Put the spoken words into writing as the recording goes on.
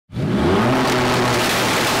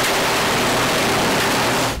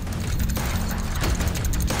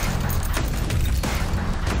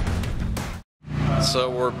So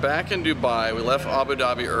we're back in Dubai. We left Abu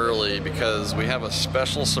Dhabi early because we have a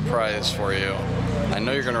special surprise for you. I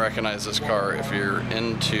know you're going to recognize this car if you're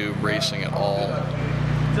into racing at all.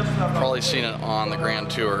 You've probably seen it on the Grand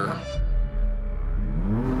Tour.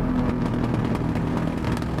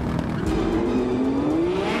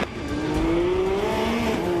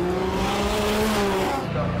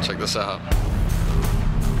 Check this out.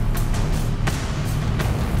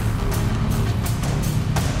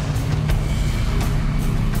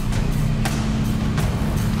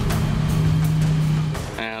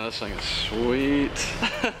 Man, this thing is sweet.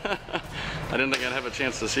 I didn't think I'd have a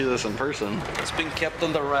chance to see this in person. It's been kept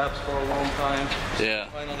under wraps for a long time. Yeah,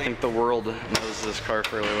 finally. I think the world knows this car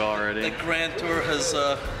fairly well already. The Grand Tour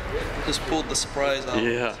has pulled the surprise out.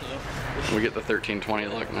 Yeah. So. We get the 1320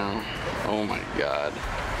 look now. Oh my god.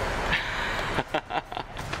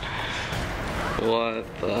 What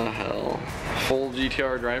the hell? Full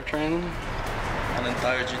GTR drivetrain? An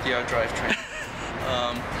entire GTR drivetrain.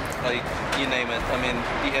 Like, you name it. I mean,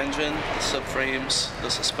 the engine, the subframes, the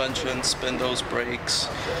suspension, spindles, brakes,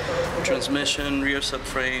 transmission, rear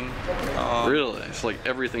subframe. Really? It's like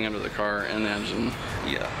everything under the car and the engine.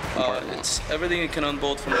 Yeah. It's everything you can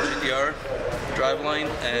unbolt from the GTR driveline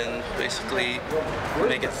and basically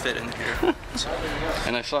make it fit in here. So.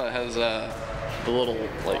 And I saw it has the little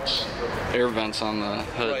like air vents on the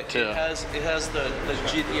hood right. too. It has the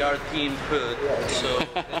GTR themed hood, so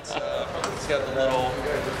it's got the little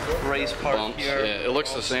race part bumps here. Yeah, it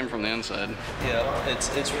looks the same from the inside. Yeah,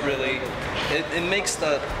 it's really it makes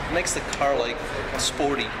the car like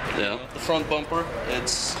sporty. Yeah. You know? The front bumper,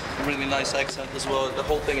 it's really nice accent as well. The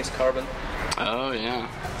whole thing is carbon. Oh yeah.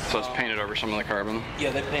 So it's painted over some of the carbon. Yeah,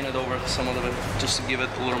 they painted over some of it just to give it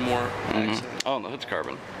a little more accent. Oh, and the hood's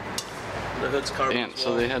carbon. The hood's carbon. Damn,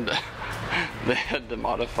 so they had to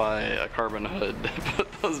modify a carbon hood to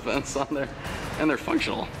put those vents on there, and they're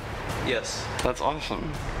functional. Yes. That's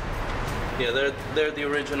awesome. Yeah, they're the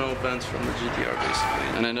original vents from the GTR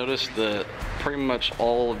basically. And I noticed that pretty much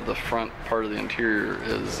all of the front part of the interior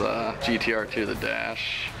is GTR2, the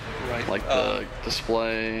dash. Right. Like the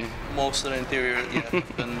display. Most of the interior, yeah,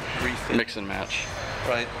 have been refit. Mix and match.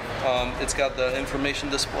 Right. It's got the information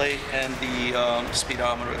display and the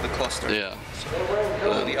speedometer, the cluster. Yeah.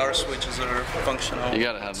 So the R switches are functional. You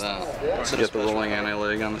gotta have that. Right. You get the rolling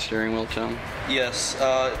anti-lag on the steering wheel too. Yes.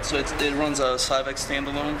 So it runs a Cyvex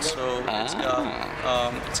standalone, so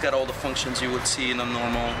it's got all the functions you would see in a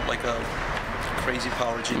normal, like a crazy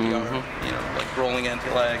power GTR. You know, like rolling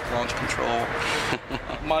anti-lag, launch control.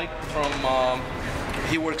 Mike from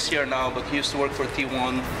he works here now, but he used to work for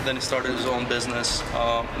T1. Then he started his own business,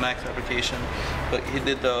 Mac Fabrication. But he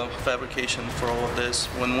did the fabrication for all of this.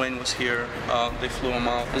 When Wayne was here, they flew him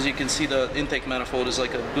out. As you can see, the intake manifold is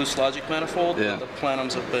like a Boost Logic manifold. Yeah. The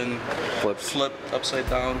plenums have been flipped upside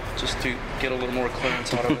down just to get a little more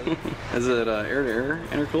clearance out of it. Is it air-to-air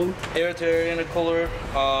intercooled? Air-to-air intercooler.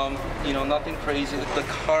 You know, nothing crazy. The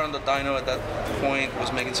car on the dyno at that point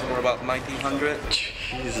was making somewhere about 1900.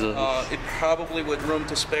 Jesus. It probably with room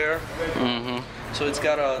to spare. So it's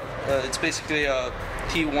got it's basically a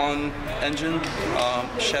T1 engine,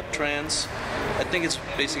 Shep Trans. I think it's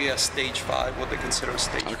basically a stage 5, what they consider a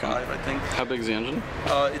stage 5, I think. How big's the engine?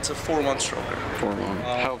 It's a 4-1 stroker. 4-1.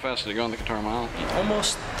 How fast did it go on the guitar mile?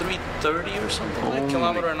 Almost 330 or something, like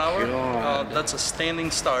kilometer an hour. That's a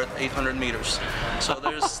standing start, 800 meters. So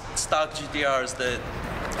there's stock GTRs that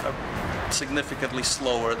are significantly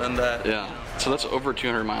slower than that. Yeah. You know. So that's over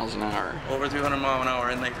 200 miles an hour. Over 200 miles an hour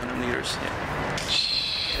and 800 meters. Yeah.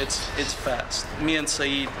 It's fast. Me and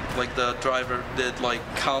Saeed, like the driver, did like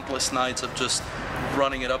countless nights of just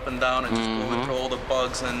running it up and down and just going through all the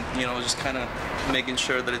bugs and, you know, just kind of making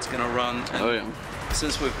sure that it's gonna run. And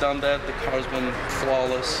since we've done that, the car's been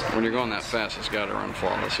flawless. When you're going that fast, it's got to run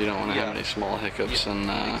flawless. You don't want to have any small hiccups in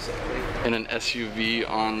an SUV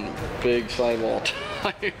on big sidewall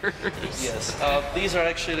tires. Yes, these are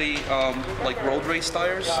actually like road race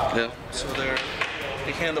tires. Yeah. So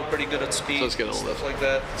they handle pretty good at speed. So it's got a stuff like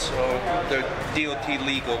that. So they're DOT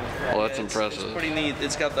legal. Well, that's impressive. It's pretty neat.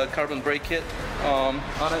 It's got the carbon brake kit on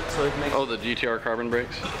it, so it makes. Oh, the GTR carbon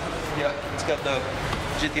brakes. Yeah, it's got the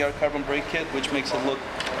GTR carbon brake kit, which makes it look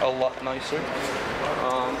a lot nicer.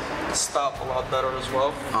 Stop a lot better as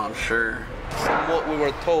well. I'm sure. From what we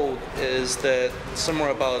were told is that somewhere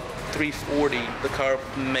about 340, the car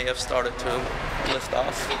may have started to lift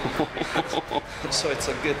off. So it's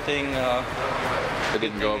a good thing. It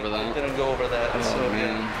didn't go over that? It didn't go over that. Oh, so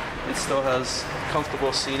man. Yeah, it still has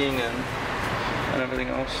comfortable seating and and everything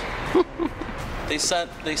else. They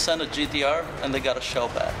sent a GTR and they got a shell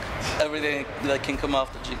back. Everything that can come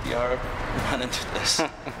off the GTR ran into this.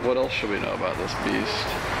 What else should we know about this beast?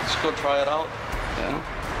 Let's go try it out. Yeah.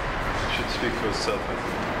 Should speak for itself.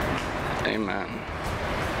 Amen.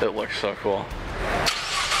 It looks so cool.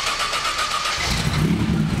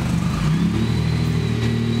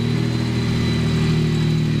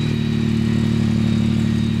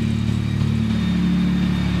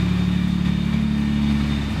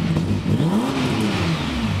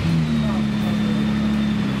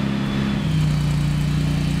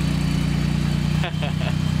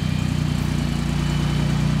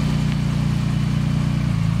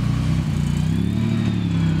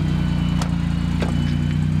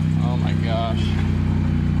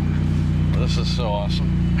 This is so awesome.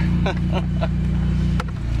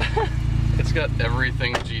 It's got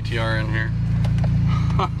everything GTR in here.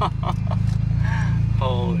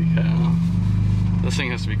 Holy cow. This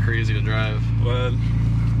thing has to be crazy to drive. Well,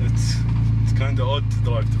 it's kind of odd to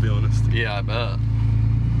drive, to be honest. Yeah, I bet.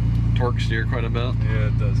 Torque steer quite a bit. Yeah,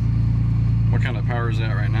 it does. What kind of power is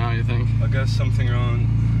that right now, you think? I guess something around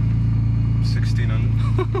 1600.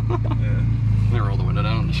 Yeah. Let me roll the window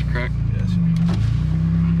down just a crack. Yeah, sure.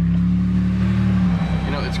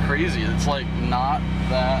 You know, it's crazy. It's like not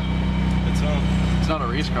that. It's not a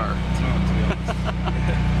race car. It's not, to be honest.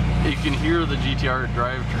 You can hear the GTR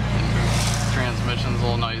transmission's a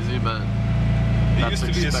little noisy, but that's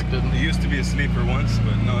expected. It used to be a sleeper once,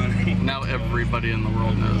 but no. Now everybody in the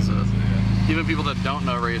world knows it. Even people that don't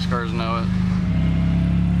know race cars know it.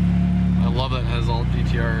 I love that it has all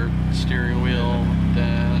GTR steering wheel,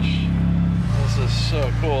 dash. This is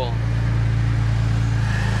so cool.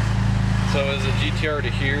 So is it GTR to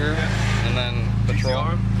here, and then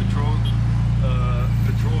patrol? Patrol,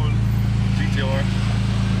 GTR,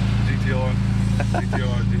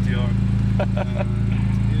 yeah,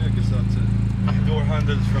 I guess that's it. Door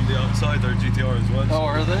handles from the outside are GTR as well. Oh,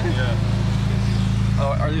 are they? Yeah.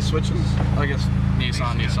 Oh, are these switches? I guess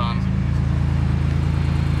Nissan.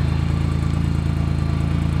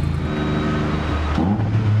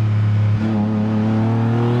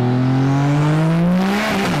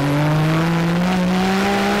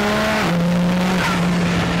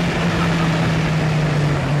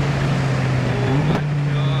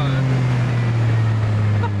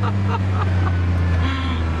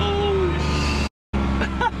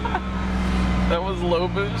 That was low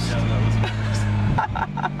boost? Yeah, that was low boost.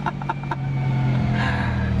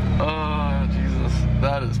 Oh, Jesus.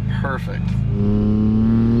 That is perfect.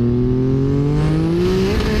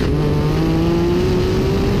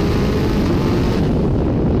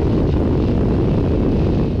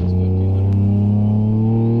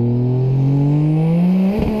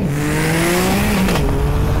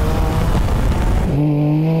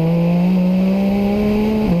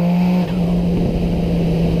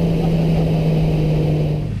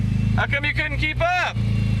 How come you couldn't keep up?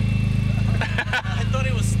 I thought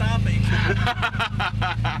he was stopping.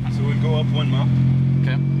 So we'll go up one map.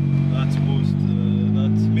 Okay. That's boost,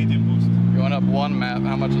 that's medium boost. Going up one map,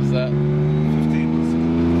 how much is that?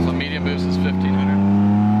 15. So medium boost is 1500.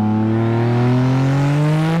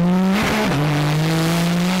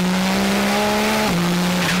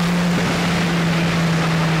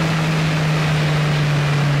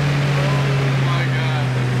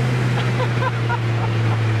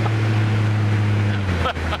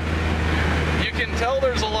 Tell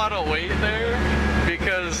there's a lot of weight there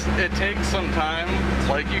because it takes some time.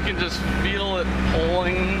 Like you can just feel it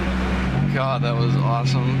pulling. God, that was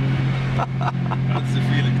awesome. What's the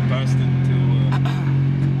feeling comparison to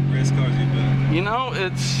race cars you've been in? You know,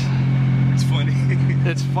 it's funny.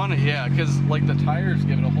 It's funny, yeah, because like the tires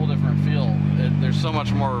give it a whole different feel. There's so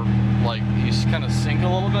much more, like you kind of sink a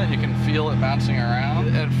little bit. You can feel it bouncing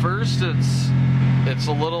around. At first, it's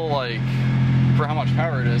a little like, for how much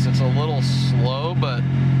power it is, it's a little slow, but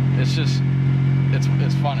it's just,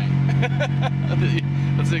 it's funny.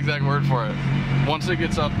 That's the exact word for it. Once it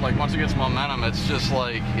gets up, like once it gets momentum, it's just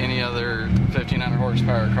like any other 1500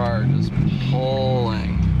 horsepower car, just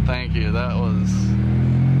pulling. Thank you, that was...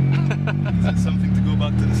 Is that something to go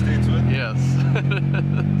back to the States with? Yes.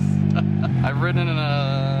 I've ridden in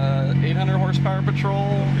a 800 horsepower Patrol.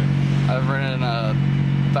 Okay. I've ridden in a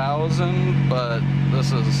 1000, but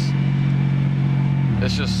this is,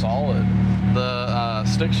 it's just solid. The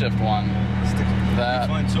stick shift one. That,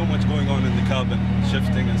 you find so much going on in the cabin,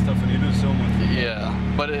 shifting and stuff, and you do so much. Yeah,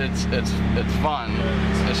 but it's fun.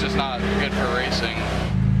 It's just not good for racing.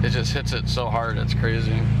 It just hits it so hard, it's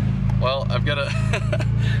crazy. Well, I've got a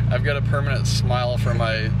I've got a permanent smile for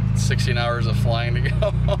my 16 hours of flying to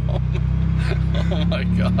go home. Oh my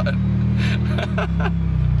God.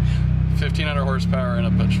 1,500 horsepower in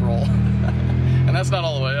a patrol. And that's not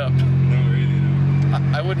all the way up. No, really,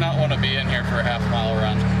 no. I would not want to be in here for a half-mile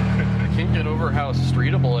run. I can't get over how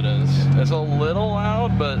streetable it is. It's a little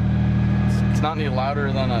loud, but it's not any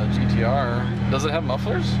louder than a GTR. Does it have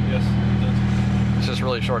mufflers? Yes, it does. It's just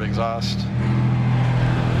really short exhaust.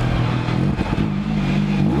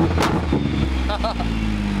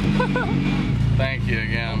 Thank you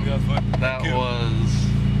again. Yeah, fun. That Thank you.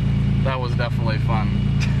 was definitely fun.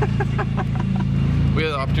 We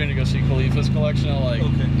had the opportunity to go see Khalifa's collection of like,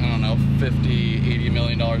 Okay. I don't know, 50, 80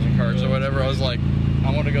 million dollars in cars or whatever. I was like,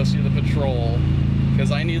 I want to go see the Patrol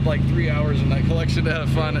because I need like 3 hours in that collection to have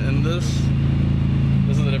fun, and this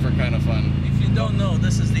is a different kind of fun. If you don't know,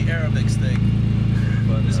 this is the Arabic stick.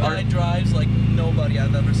 This guy drives like nobody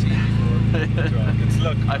I've ever seen before. It's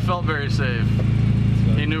luck. I felt very safe.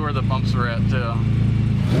 He knew where the bumps were at too.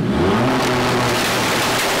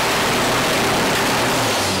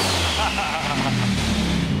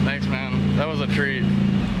 Thanks, man. That was a treat.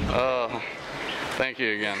 Thank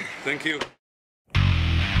you again. Thank you.